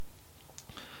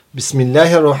بسم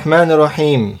الله الرحمن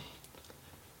الرحيم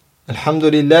الحمد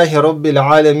لله رب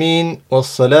العالمين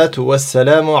والصلاة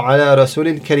والسلام على رسول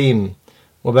الكريم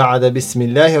وبعد بسم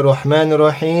الله الرحمن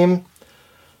الرحيم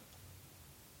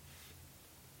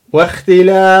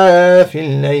واختلاف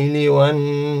الليل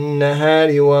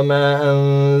والنهار وما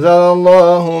أنزل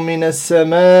الله من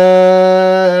السماء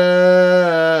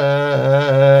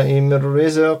من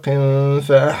رزق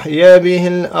فأحيا به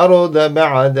الأرض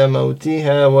بعد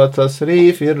موتها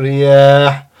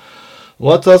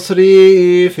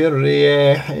وتصريف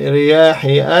الرياح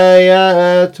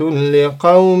آيات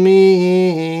لقوم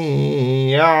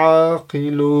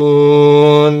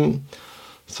يعقلون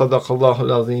صدق الله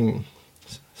العظيم.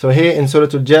 So here in Surah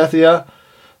Al-Jathiya,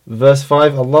 verse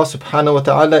 5, Allah subhanahu wa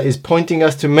ta'ala is pointing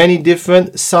us to many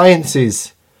different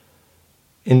sciences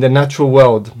in the natural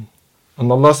world. And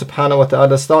Allah subhanahu wa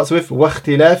ta'ala starts with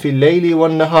وَاخْتِلَافِ اللَّيْلِ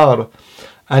وَالنَّهَارِ,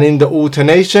 and in the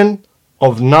alternation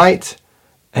of night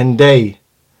and day.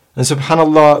 And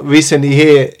subhanallah, recently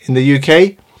here in the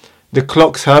UK, the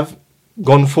clocks have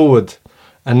gone forward.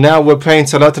 And now we're praying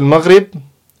Salat al-Maghrib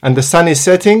and the sun is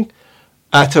setting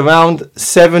at around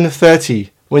 7:30.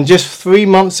 When just 3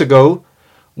 months ago,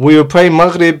 we were praying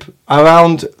Maghrib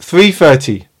around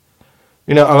 3:30,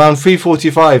 around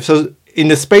 3:45. So in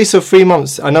the space of 3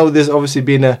 months, I know there's obviously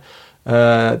been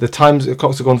the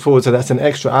clocks have gone forward, so that's an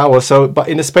extra hour. But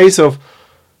in the space of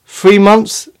 3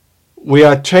 months, we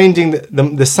are changing,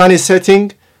 the sun is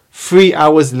setting 3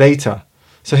 hours later.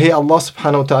 So here Allah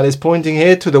subhanahu wa ta'ala is pointing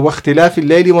here to the وَاخْتِلَافِ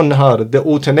اللَّيْلِ وَالنَّهَارِ, the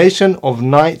alternation of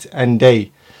night and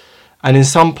day. And in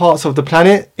some parts of the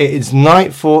planet, it is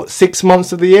night for 6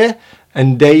 months of the year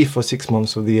and day for 6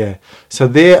 months of the year. So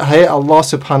there, here Allah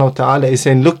subhanahu wa ta'ala is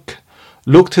saying, look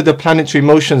to the planetary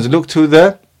motions, look to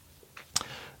the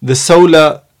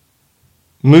solar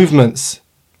movements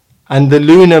and the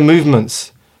lunar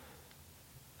movements,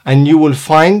 and you will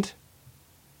find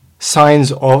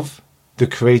signs of the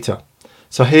Creator.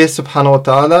 So here subhanahu wa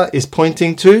ta'ala is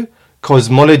pointing to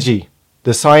cosmology,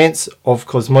 the science of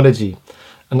cosmology.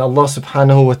 And Allah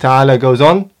subhanahu wa ta'ala goes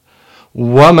on,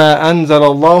 وَمَا أَنزَلَ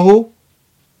اللَّهُ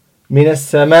مِنَ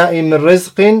السَّمَاءِ مِنْ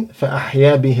رِزْقٍ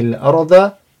فَأَحْيَا بِهِ الْأَرْضَ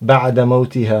بَعْدَ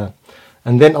مَوْتِهَا.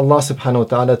 And then Allah subhanahu wa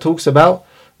ta'ala talks about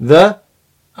what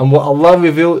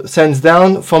Allah sends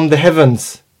down from the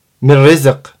heavens, مِنْ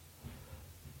رِزْق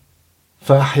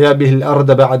فَأَحْيَا بِهِ الْأَرْضَ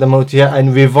بَعْدَ مَوْتِهَا,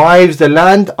 and revives the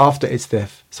land after its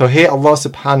death. So here Allah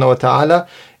subhanahu wa ta'ala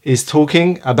is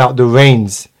talking about the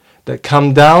rains that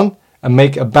come down and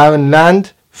make a barren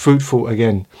land fruitful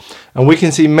again. And we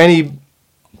can see many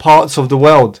parts of the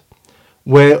world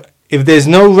where if there's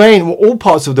no rain, all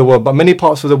parts of the world, but many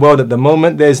parts of the world at the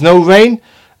moment, there's no rain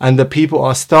and the people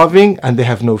are starving and they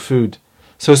have no food.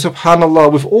 So subhanallah,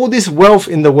 with all this wealth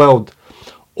in the world,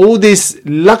 all these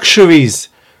luxuries,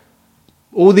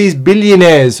 all these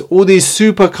billionaires, all these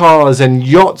supercars and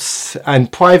yachts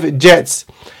and private jets,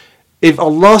 if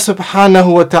Allah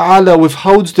subhanahu wa ta'ala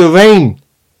withholds the rain,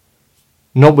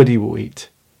 nobody will eat.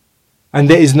 And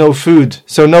there is no food.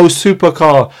 So no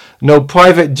supercar, no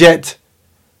private jet,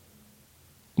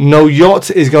 no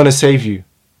yacht is going to save you.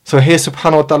 So here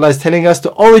subhanahu wa ta'ala is telling us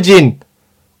the origin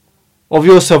of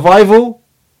your survival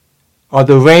are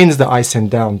the rains that I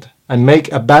send down and make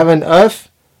a barren earth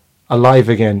alive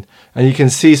again. And you can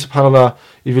see subhanallah,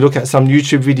 if you look at some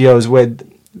YouTube videos where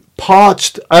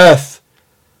parched earth,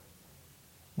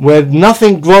 where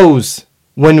nothing grows,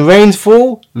 when rains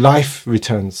fall, life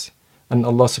returns. And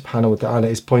Allah subhanahu wa ta'ala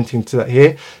is pointing to that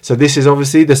here. So this is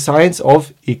obviously the science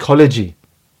of ecology.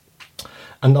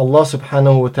 And Allah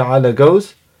subhanahu wa ta'ala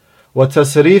goes,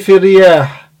 وَتَصْرِيفِ الرِّيَاحِ,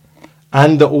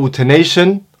 and the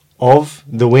alternation of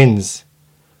the winds.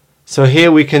 So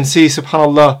here we can see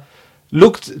subhanallah,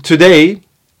 look, today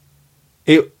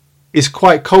it is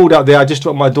quite cold out there. I just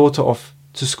dropped my daughter off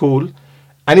to school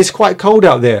and it's quite cold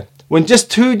out there. When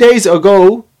just 2 days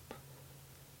ago,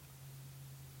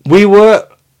 we were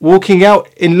walking out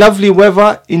in lovely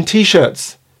weather in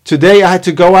t-shirts. Today I had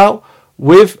to go out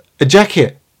with a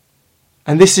jacket.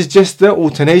 And this is just the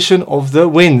alternation of the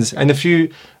winds. And a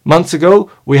few months ago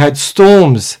we had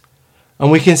storms. And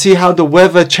we can see how the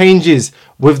weather changes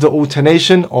with the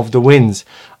alternation of the winds.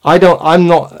 I'm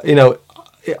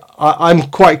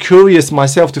quite curious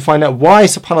myself to find out why,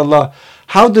 subhanallah,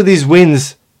 how do these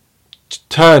winds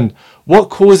turn?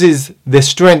 What causes the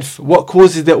strength? What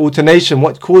causes the alternation?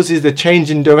 What causes the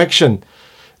change in direction?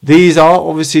 These are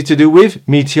obviously to do with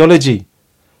meteorology.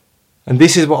 And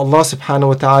this is what Allah subhanahu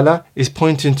wa ta'ala is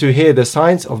pointing to here, the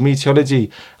science of meteorology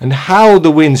and how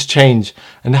the winds change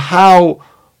and how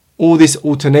all this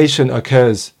alternation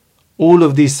occurs. All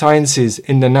of these sciences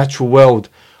in the natural world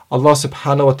Allah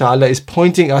subhanahu wa ta'ala is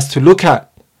pointing us to look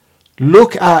at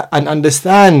and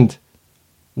understand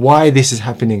why this is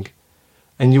happening.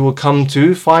 And you will come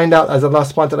to find out, as Allah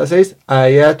subhanahu wa ta'ala says,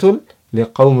 ayatul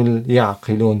liqawmin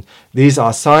ya'qilun. These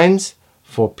are signs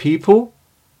for people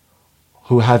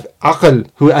who have aql,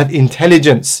 who have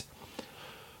intelligence.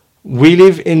 We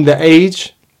live in the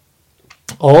age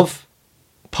of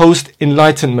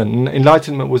post-enlightenment.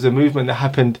 Enlightenment was a movement that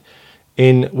happened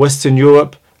in Western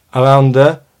Europe around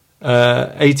the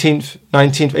 18th,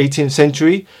 19th, 18th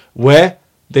century, where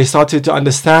they started to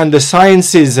understand the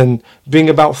sciences and bring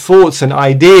about thoughts and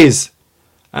ideas.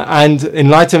 And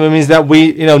enlightenment means that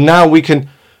now we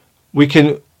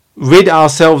can rid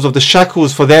ourselves of the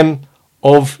shackles for them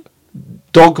of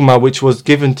dogma which was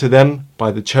given to them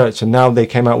by the church, and now they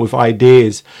came out with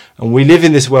ideas, and we live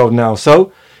in this world now.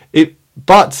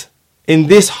 But in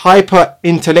this hyper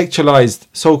intellectualized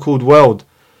so-called world,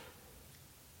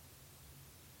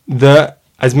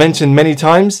 as mentioned many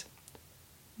times,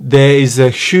 there is a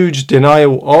huge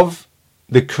denial of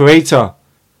the Creator,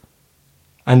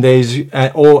 and there is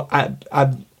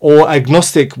or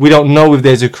agnostic. We don't know if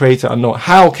there's a Creator or not.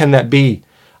 How can that be?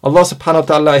 Allah subhanahu wa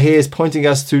ta'ala here is pointing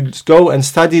us to go and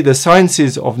study the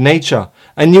sciences of nature,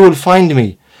 and you will find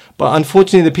me. But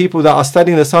unfortunately, the people that are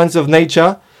studying the science of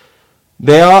nature,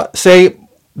 they say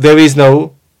there is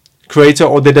no Creator,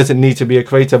 or there doesn't need to be a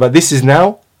Creator. But this is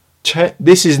now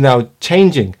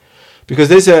changing, because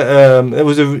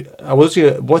I was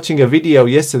watching a video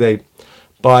yesterday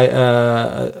by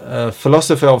a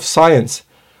philosopher of science,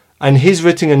 and he's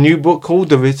written a new book called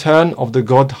The Return of the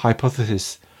God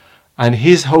Hypothesis. And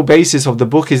his whole basis of the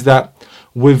book is that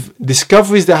with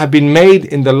discoveries that have been made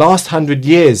in the last 100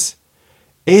 years,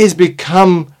 it has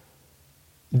become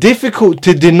difficult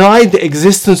to deny the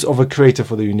existence of a Creator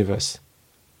for the universe.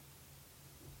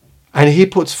 And he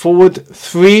puts forward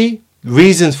 3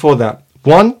 reasons for that.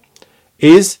 One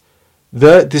is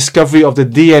the discovery of the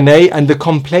DNA and the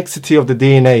complexity of the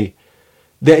DNA.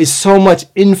 There is so much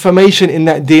information in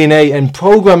that DNA and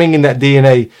programming in that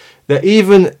DNA that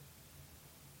even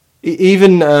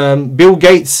Bill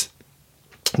Gates,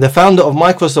 the founder of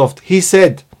Microsoft, he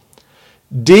said,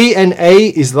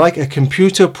 DNA is like a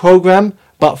computer program,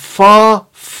 but far,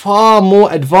 far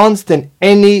more advanced than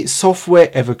any software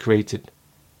ever created.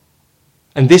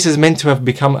 And this is meant to have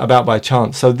become about by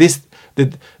chance. So the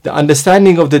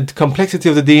understanding of the complexity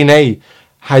of the DNA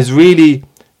has really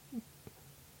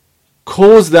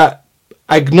caused that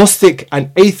agnostic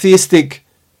and atheistic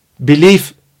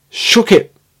belief, shook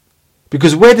it.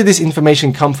 Because where did this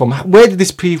information come from? Where did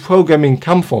this pre-programming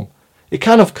come from? It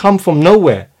kind of come from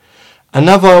nowhere.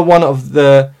 Another one of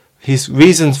his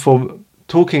reasons for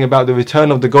talking about the return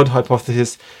of the God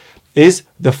hypothesis is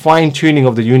the fine-tuning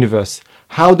of the universe.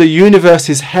 How the universe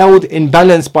is held in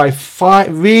balance by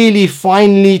really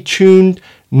finely tuned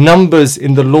numbers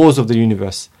in the laws of the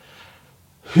universe.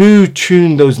 Who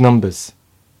tuned those numbers?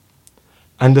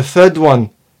 And the third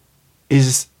one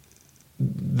is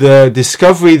the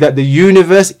discovery that the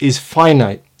universe is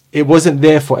finite. It wasn't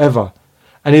there forever.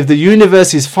 And if the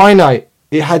universe is finite,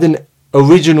 it had an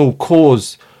original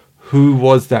cause. Who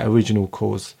was that original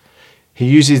cause? He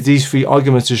uses these 3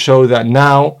 arguments to show that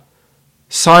now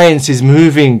science is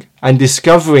moving and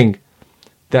discovering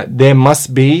that there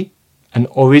must be an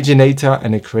originator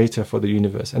and a creator for the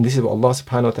universe. And this is what Allah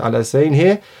subhanahu wa ta'ala is saying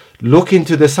here. Look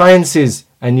into the sciences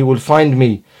and you will find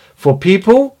me, for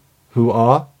people who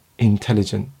are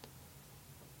intelligent.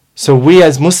 So we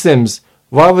as Muslims,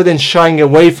 rather than shying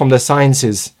away from the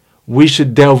sciences, we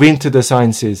should delve into the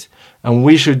sciences, and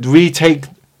we should retake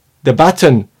the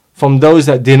baton from those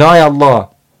that deny Allah,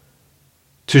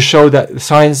 to show that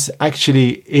science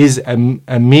actually is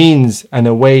a means and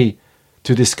a way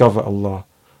to discover Allah.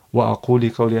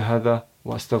 وأقول قولي هذا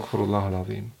وأستغفر الله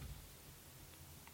العظيم.